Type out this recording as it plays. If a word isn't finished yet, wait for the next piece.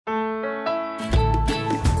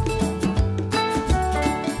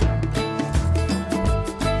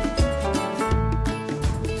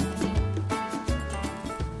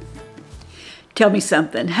Tell me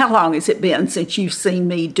something. How long has it been since you've seen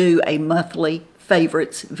me do a monthly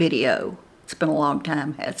favorites video? It's been a long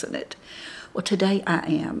time, hasn't it? Well, today I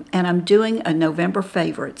am, and I'm doing a November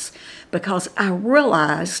favorites because I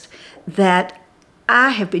realized that I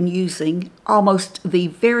have been using almost the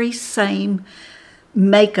very same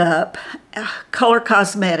makeup, color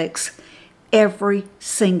cosmetics every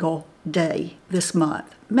single day this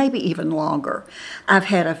month, maybe even longer. I've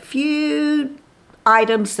had a few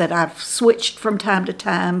items that I've switched from time to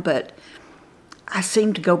time, but I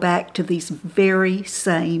seem to go back to these very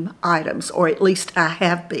same items, or at least I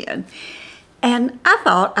have been. And I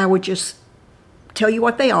thought I would just tell you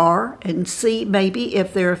what they are and see maybe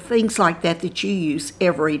if there are things like that that you use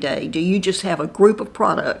every day. Do you just have a group of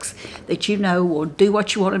products that you know will do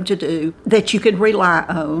what you want them to do, that you can rely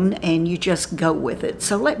on, and you just go with it?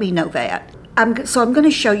 So let me know that. I'm going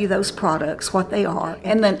to show you those products, what they are,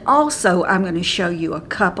 and then also I'm going to show you a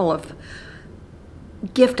couple of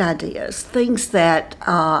gift ideas, things that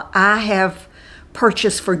I have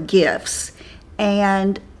purchased for gifts,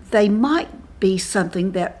 and they might be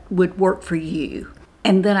something that would work for you.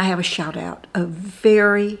 And then I have a shout out, a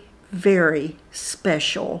very, very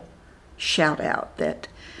special shout out that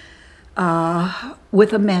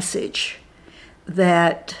with a message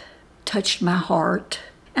that touched my heart.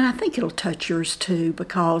 And I think it'll touch yours too,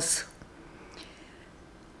 because,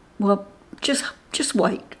 well, just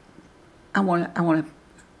wait. I want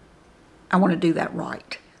to do that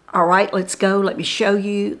right. All right, let's go. Let me show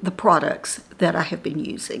you the products that I have been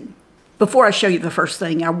using. Before I show you the first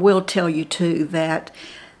thing, I will tell you too that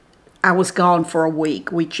I was gone for a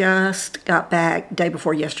week. We just got back day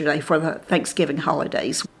before yesterday for the Thanksgiving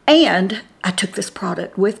holidays. And I took this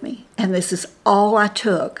product with me, and this is all I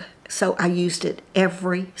took. So I used it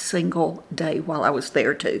every single day while I was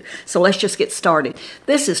there too. So let's just get started.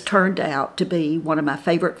 This has turned out to be one of my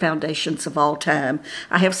favorite foundations of all time.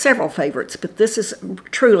 I have several favorites, but this is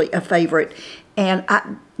truly a favorite. And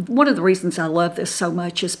one of the reasons I love this so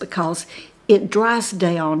much is because it dries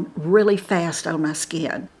down really fast on my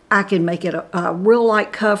skin. I can make it a real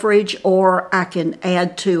light coverage, or I can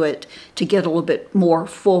add to it to get a little bit more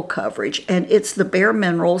full coverage. And it's the Bare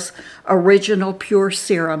Minerals Original Pure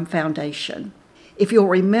Serum Foundation. If you'll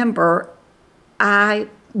remember, I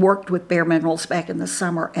worked with Bare Minerals back in the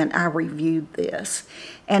summer and I reviewed this.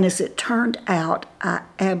 And as it turned out, I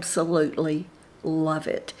absolutely love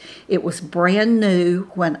it. It was brand new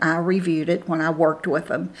when I reviewed it, when I worked with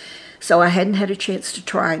them. So I hadn't had a chance to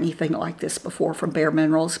try anything like this before from Bare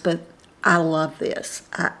Minerals, but I love this.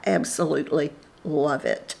 I absolutely love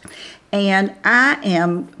it. And I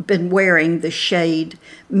am been wearing the shade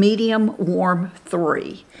Medium Warm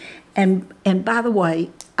 3. And by the way,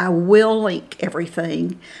 I will link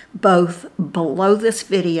everything both below this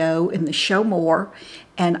video in the Show More,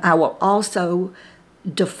 and I will also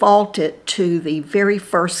default it to the very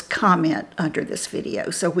first comment under this video.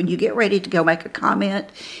 So when you get ready to go make a comment,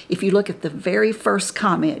 if you look at the very first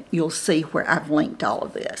comment, you'll see where I've linked all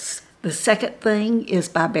of this. The second thing is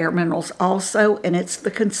by Bare Minerals also, and it's the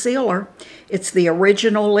concealer. It's the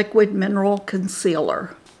Original Liquid Mineral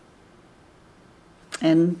Concealer.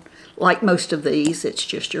 And like most of these, it's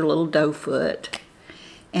just your little doe foot.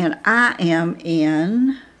 And I'm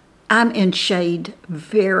in shade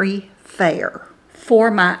Very Fair.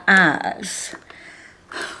 For my eyes,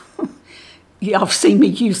 y'all have seen me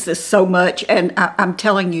use this so much, and I'm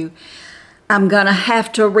telling you, I'm gonna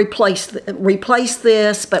have to replace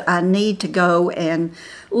this, but I need to go and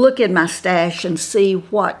look in my stash and see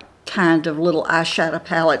what kind of little eyeshadow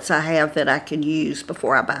palettes I have that I can use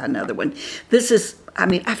before I buy another one. This is, I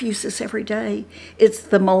mean, I've used this every day. It's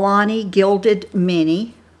the Milani Gilded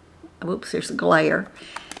Mini. Oops, there's a glare.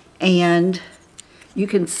 And you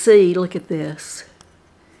can see, look at this.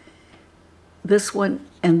 This one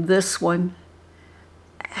and this one,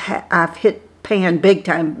 I've hit pan big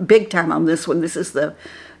time on this one. This is the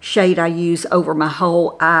shade I use over my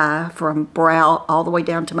whole eye from brow all the way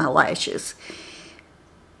down to my lashes.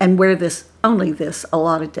 And wear this, only this, a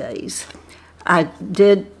lot of days. I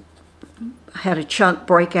had a chunk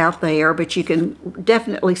break out there, but you can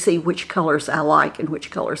definitely see which colors I like and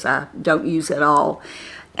which colors I don't use at all.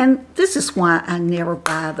 And this is why I never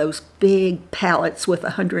buy those big palettes with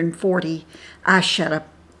 140 eyeshadow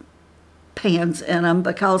pans in them,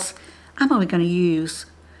 because I'm only going to use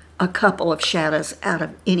a couple of shadows out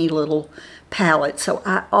of any little palette. So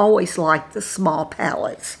I always like the small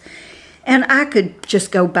palettes. And I could just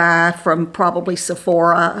go buy from probably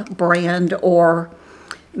Sephora brand or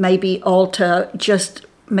maybe Ulta, just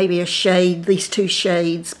maybe a shade, these two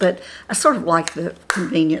shades, but I sort of like the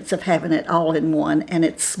convenience of having it all in one, and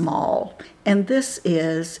it's small. And this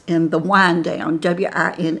is in the Wine Down,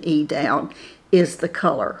 W-I-N-E Down, is the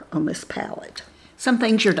color on this palette. Some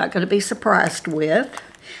things you're not going to be surprised with.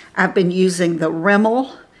 I've been using the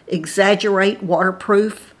Rimmel Exaggerate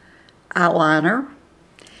Waterproof Eyeliner.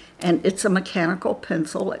 And it's a mechanical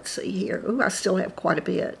pencil. Let's see here. Ooh, I still have quite a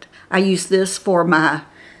bit. I use this for my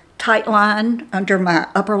tight line under my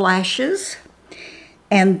upper lashes.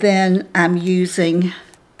 And then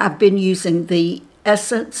I've been using the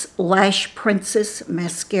Essence Lash Princess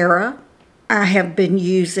Mascara. I have been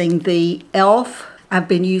using the e.l.f.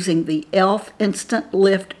 Instant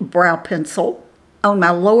Lift Brow Pencil. On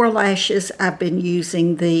my lower lashes, I've been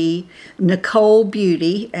using the Nicole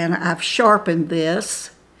Beauty, and I've sharpened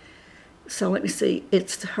this. So let me see,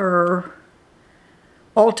 it's her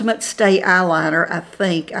Ultimate Stay Eyeliner, I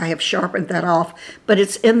think. I have sharpened that off, but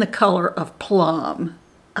it's in the color of Plum.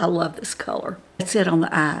 I love this color. That's it on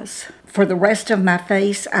the eyes. For the rest of my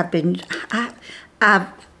face, I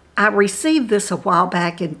received this a while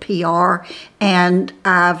back in PR, and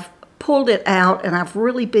I've pulled it out, and I've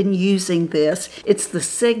really been using this. It's the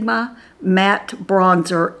Sigma Matte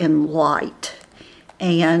Bronzer in Light,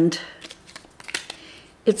 and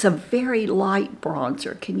it's a very light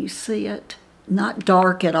bronzer. Can you see it? Not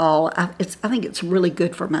dark at all. I think it's really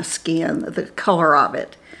good for my skin, the color of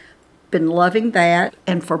it. Been loving that.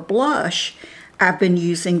 And for blush, I've been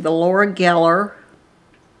using the Laura Geller,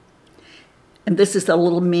 and this is the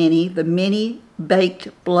Mini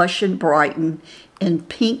Baked Blush and Brighten in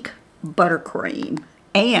Pink Buttercream.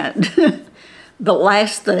 And the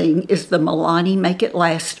last thing is the Milani Make It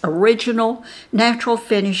Last Original Natural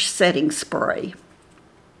Finish Setting Spray.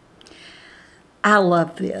 I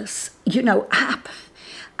love this. You know,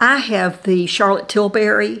 I have the Charlotte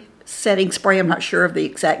Tilbury setting spray. I'm not sure of the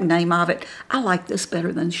exact name of it. I like this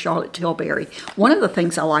better than Charlotte Tilbury. One of the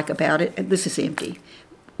things I like about it, and this is empty.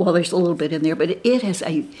 Well, there's a little bit in there, but it has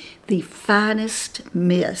the finest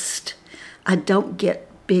mist. I don't get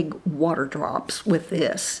big water drops with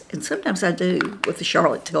this, and sometimes I do with the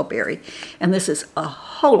Charlotte Tilbury, and this is a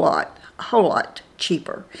whole lot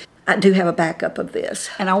cheaper. I do have a backup of this,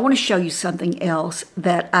 and I want to show you something else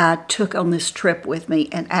that I took on this trip with me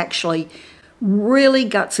and actually really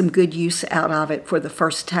got some good use out of it for the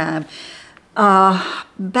first time.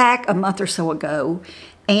 Back a month or so ago,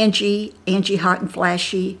 Angie Hot and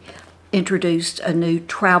Flashy introduced a new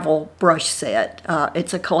travel brush set.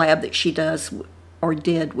 It's a collab that she does or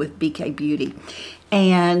did with BK Beauty,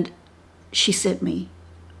 and she sent me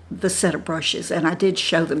the set of brushes, and I did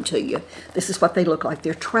show them to you. This is what they look like.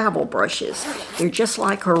 They're travel brushes. They're just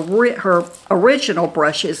like her original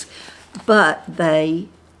brushes, but they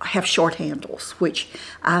have short handles, which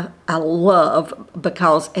I love,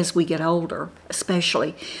 because as we get older,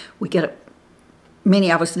 especially,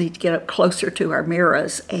 many of us need to get up closer to our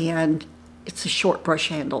mirrors, and it's a short brush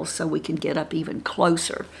handle, so we can get up even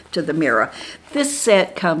closer to the mirror. This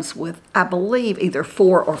set comes with, I believe, either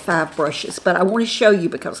 4 or 5 brushes, but I want to show you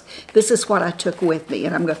because this is what I took with me,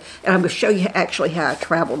 and I'm going to show you actually how I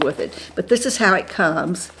traveled with it. But this is how it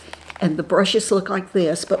comes, and the brushes look like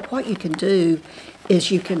this. But what you can do is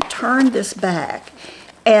you can turn this back,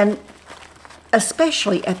 and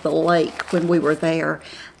especially at the lake when we were there,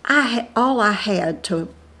 all I had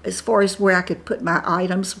to, as far as where I could put my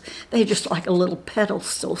items, they just like a little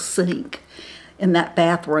pedestal sink in that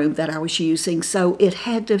bathroom that I was using. So it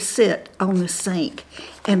had to sit on the sink,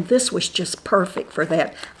 and this was just perfect for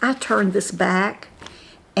that. I turned this back,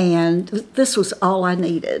 and this was all I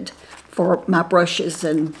needed for my brushes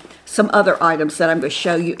and some other items that I'm going to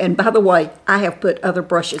show you. And by the way, I have put other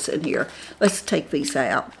brushes in here. Let's take these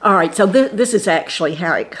out. All right, so this is actually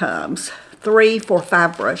how it comes. 3, 4,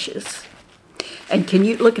 5 brushes. And can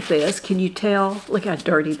you look at this? Can you tell? Look how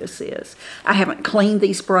dirty this is. I haven't cleaned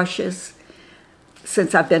these brushes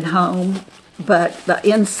since I've been home, but the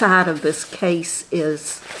inside of this case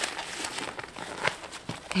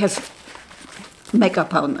has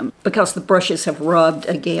makeup on them because the brushes have rubbed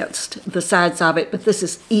against the sides of it. But this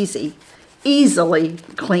is easily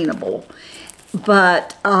cleanable.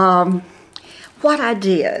 But what I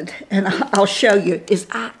did, and I'll show you, is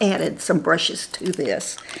I added some brushes to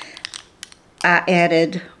this. I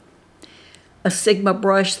added a Sigma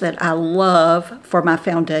brush that I love for my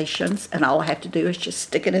foundations, and all I have to do is just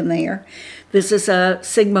stick it in there. This is a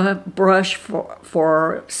Sigma brush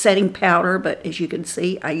for setting powder, but as you can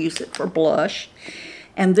see, I use it for blush.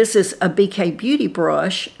 And this is a BK Beauty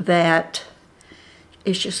brush that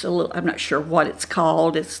is just a little, I'm not sure what it's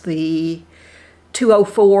called. It's the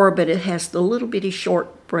 204, but it has the little bitty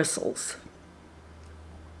short bristles.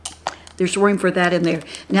 There's room for that in there.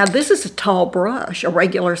 Now this is a tall brush, a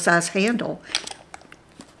regular size handle.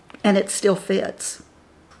 and it still fits.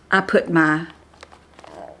 I put my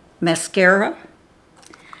mascara,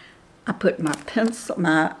 I put my pencil,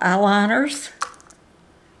 my eyeliners,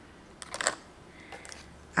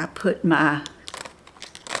 I put my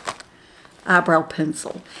eyebrow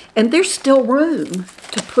pencil, and there's still room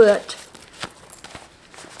to put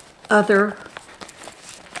other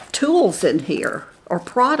tools in here or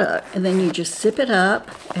product, and then you just zip it up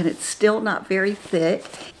and it's still not very thick,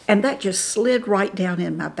 and that just slid right down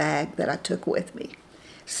in my bag that I took with me.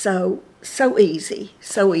 So easy,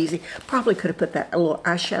 so easy. Probably could have put that little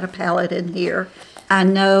eyeshadow palette in here. I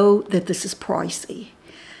know that this is pricey,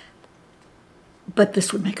 but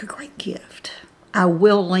this would make a great gift. I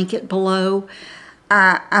will link it below.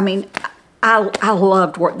 I mean, I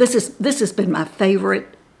loved work. This has been my favorite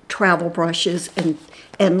travel brushes and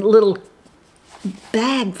little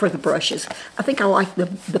bag for the brushes. I think I like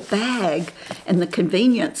the bag and the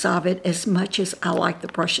convenience of it as much as I like the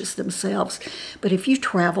brushes themselves. But if you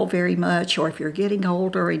travel very much, or if you're getting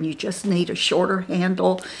older and you just need a shorter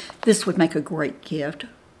handle, this would make a great gift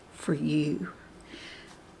for you.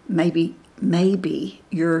 Maybe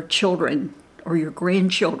your children or your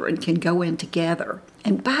grandchildren can go in together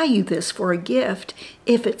and buy you this for a gift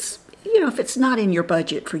if it's, if it's not in your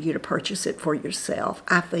budget for you to purchase it for yourself.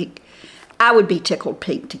 I think I would be tickled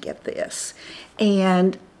pink to get this.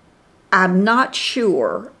 And I'm not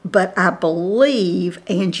sure, but I believe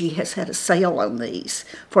Angie has had a sale on these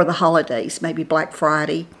for the holidays, maybe Black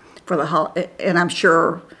Friday for the and I'm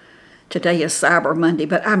sure today is Cyber Monday,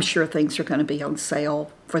 but I'm sure things are going to be on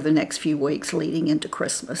sale for the next few weeks leading into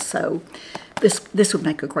Christmas. So this would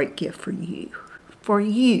make a great gift for you. For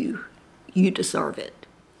you. You deserve it.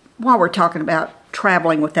 While we're talking about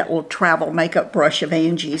traveling with that little travel makeup brush of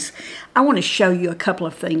Angie's, I want to show you a couple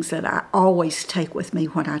of things that I always take with me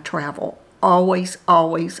when I travel. Always,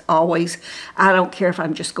 always, always. I don't care if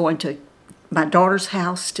I'm just going to my daughter's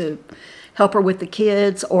house to help her with the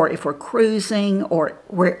kids, or if we're cruising, or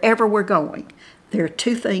wherever we're going. There are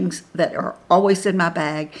two things that are always in my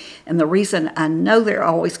bag, and the reason I know they're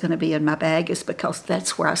always going to be in my bag is because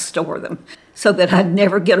that's where I store them, so that I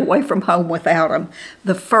never get away from home without them.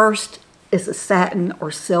 The first is a satin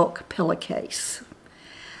or silk pillowcase.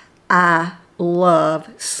 I love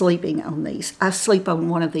sleeping on these. I sleep on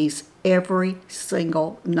one of these every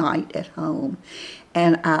single night at home,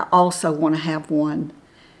 and I also want to have one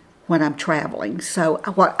when I'm traveling. So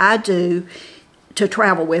what I do to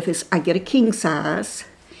travel with is I get a king size,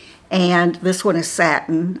 and this one is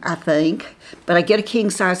satin, I think, but I get a king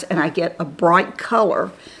size and I get a bright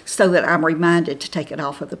color so that I'm reminded to take it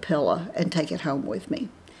off of the pillow and take it home with me.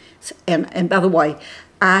 And by the way,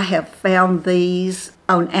 I have found these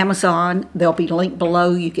on Amazon. They'll be linked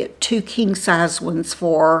below. You get two king size ones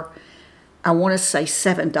for, I want to say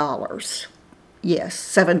 $7. Yes,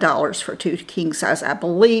 $7 for two king size. I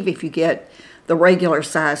believe if you get the regular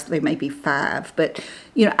size, they may be $5. But,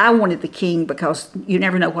 I wanted the king because you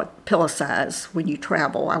never know what pillow size when you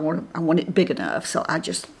travel. I want it big enough, so I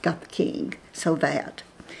just got the king. So that.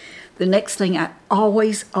 The next thing I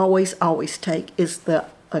always, always, always take is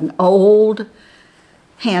an old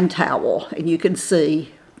hand towel. And you can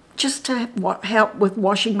see, just to help with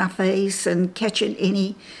washing my face and catching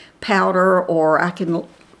any powder, or I can,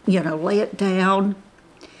 lay it down.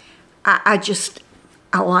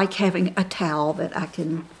 I like having a towel that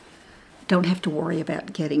don't have to worry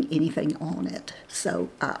about getting anything on it. So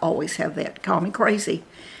I always have that. Call me crazy,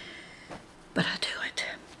 but I do it.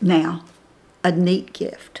 Now, a neat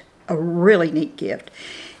gift, a really neat gift.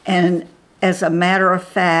 And as a matter of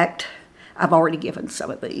fact, I've already given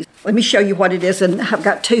some of these. Let me show you what it is, and I've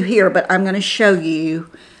got two here, but I'm going to show you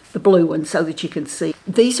the blue one so that you can see.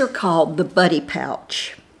 These are called the Buddy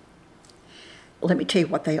Pouch. Let me tell you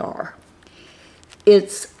what they are.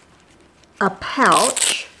 It's a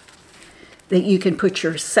pouch that you can put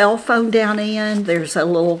your cell phone down in. There's a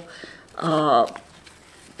little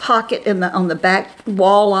pocket on the back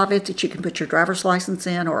wall of it that you can put your driver's license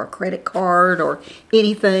in, or a credit card, or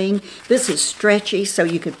anything. This is stretchy, so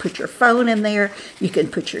you can put your phone in there. You can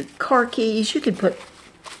put your car keys. You can put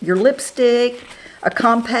your lipstick, a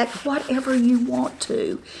compact, whatever you want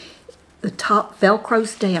to. The top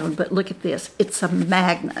Velcros down, but look at this. It's a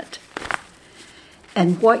magnet.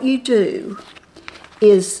 And what you do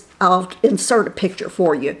is, I'll insert a picture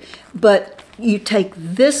for you, but you take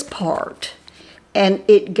this part and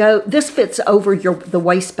this fits over the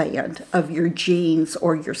waistband of your jeans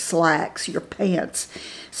or your slacks, your pants.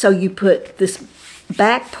 So you put this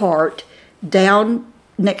back part down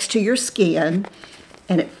next to your skin,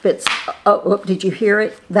 and it fits. Oh, did you hear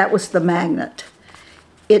it? That was the magnet.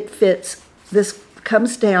 It fits. This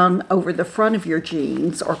comes down over the front of your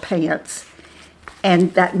jeans or pants,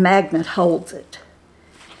 and that magnet holds it.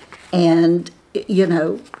 And, you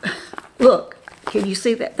know, look, can you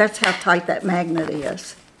see that? That's how tight that magnet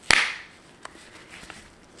is.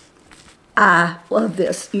 I love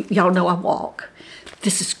this. Y'all know I walk.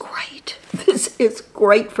 This is great. This is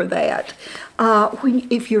great for that.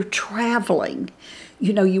 If you're traveling,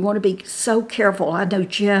 you know, you want to be so careful. I know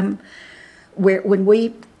Jim, when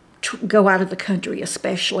we go out of the country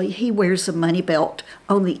especially, he wears a money belt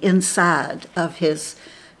on the inside of his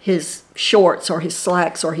shorts or his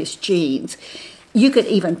slacks or his jeans. You could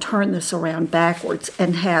even turn this around backwards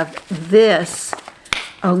and have this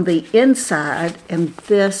on the inside and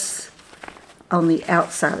this on the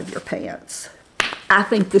outside of your pants. I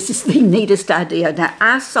think this is the neatest idea. Now,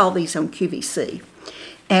 I saw these on QVC,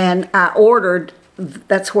 and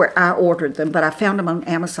that's where I ordered them, but I found them on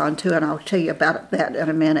Amazon too, and I'll tell you about that in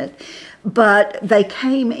a minute. But they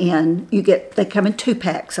came in, they come in 2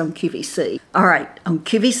 packs on QVC. All right, on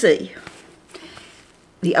QVC,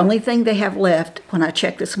 the only thing they have left when I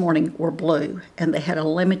checked this morning were blue, and they had a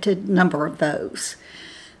limited number of those.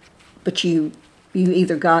 But you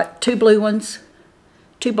either got 2 blue ones,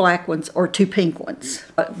 2 black ones, or 2 pink ones.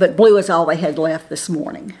 But blue is all they had left this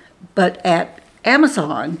morning. But at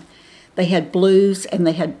Amazon, they had blues and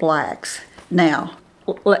they had blacks. Now,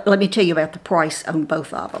 let me tell you about the price on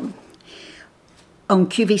both of them. On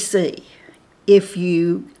QVC, if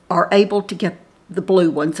you are able to get the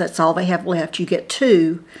blue ones, that's all they have left, you get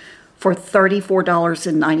 2 for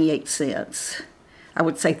 $34.98. I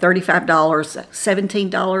would say $35,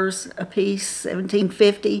 $17 a piece,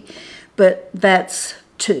 $17.50, but that's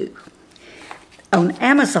 2. On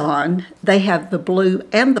Amazon, they have the blue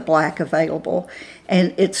and the black available,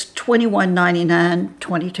 and it's $21.99,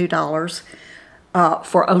 $22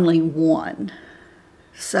 for only 1.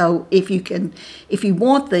 So if you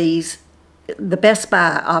want these, the best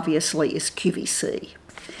buy obviously is QVC.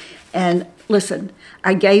 And listen,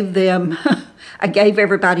 I gave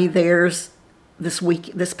everybody theirs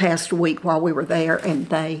this past week while we were there, and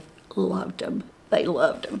they loved them. They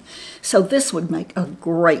loved them. So this would make a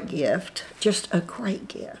great gift, just a great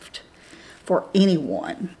gift for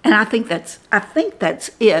anyone. And I think that's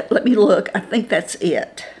it. Let me look. I think that's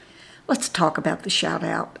it. Let's talk about the shout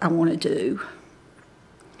out I want to do.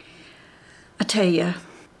 I tell you,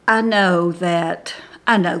 I know that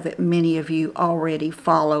many of you already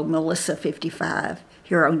follow Melissa55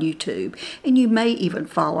 here on YouTube, and you may even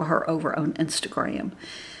follow her over on Instagram.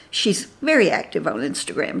 She's very active on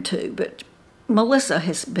Instagram too, but Melissa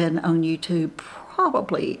has been on YouTube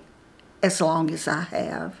probably as long as I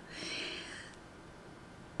have.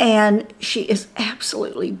 And she is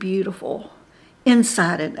absolutely beautiful,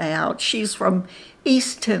 inside and out. She's from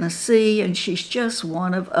East Tennessee, and she's just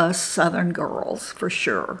one of us Southern girls, for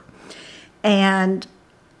sure. And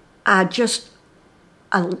I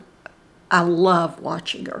love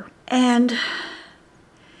watching her. And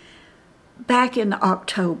back in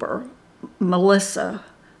October, Melissa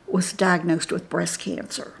was diagnosed with breast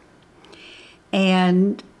cancer.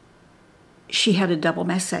 And she had a double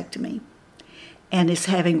mastectomy and is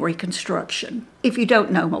having reconstruction. If you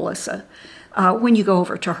don't know Melissa, when you go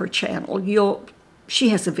over to her channel, she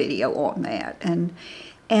has a video on that.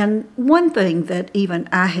 And one thing that even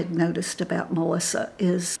I had noticed about Melissa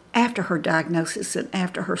is after her diagnosis and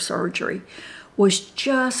after her surgery was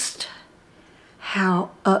just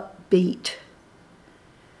how upbeat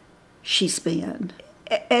she's been.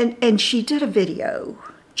 And she did a video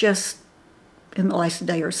just in the last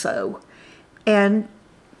day or so, and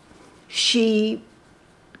she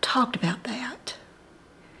talked about that.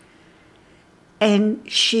 And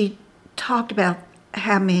she talked about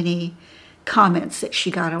how many comments that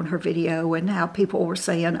she got on her video and how people were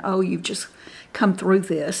saying, oh, you've just come through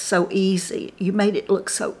this so easy. You made it look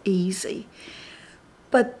so easy.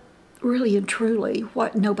 But really and truly,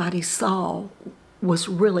 what nobody saw was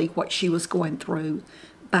really what she was going through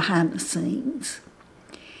behind the scenes.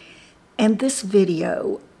 And this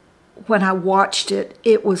video, when I watched it,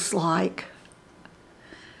 it was like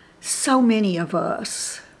so many of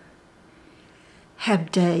us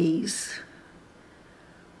have days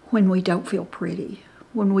when we don't feel pretty,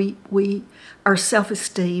 when our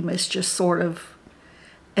self-esteem is just sort of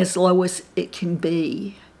as low as it can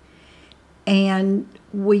be, and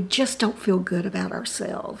we just don't feel good about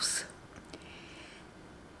ourselves.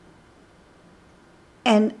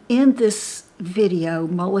 And in this video,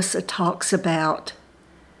 Melissa talks about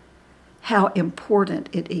how important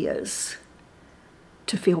it is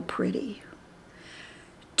to feel pretty,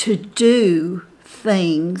 to do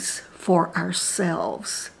things for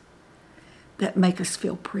ourselves that make us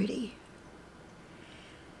feel pretty.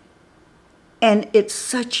 And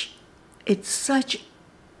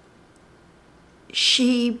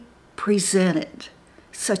she presented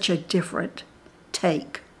such a different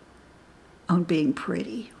take on being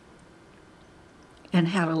pretty and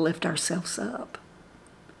how to lift ourselves up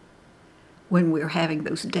when we're having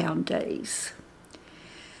those down days.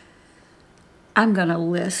 I'm going to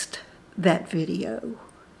list that video,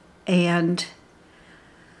 and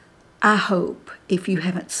I hope, if you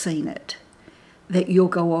haven't seen it, that you'll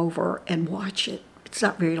go over and watch it. It's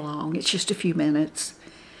not very long, it's just a few minutes,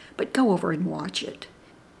 but go over and watch it.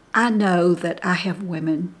 I know that I have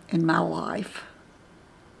women in my life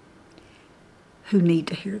who need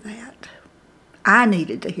to hear that. I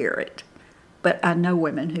needed to hear it, but I know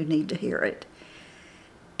women who need to hear it.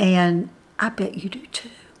 And I bet you do too.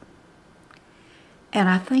 And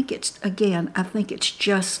I think it's, again, I think it's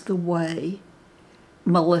just the way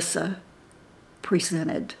Melissa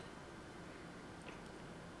presented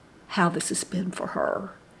how this has been for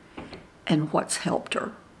her and what's helped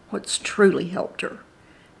her, what's truly helped her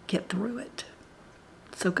get through it.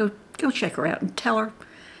 So go check her out and tell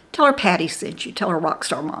her Patti sent you, tell her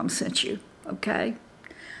Rockstar Mom sent you, okay?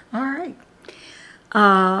 All right.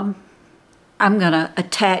 I'm gonna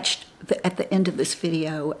attach at the end of this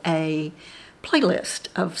video a playlist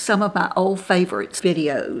of some of my old favorites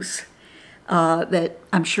videos that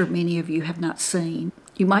I'm sure many of you have not seen.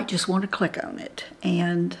 You might just want to click on it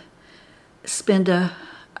and spend a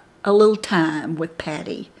little time with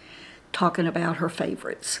Patti talking about her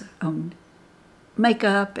favorites on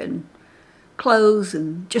makeup and clothes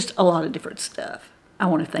and just a lot of different stuff. I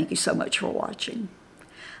want to thank you so much for watching.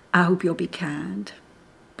 I hope you'll be kind.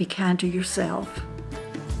 Be kind to yourself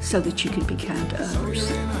so that you can be kind to others.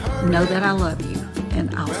 Know that I love you,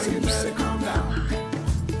 and I'll see you soon. Bye.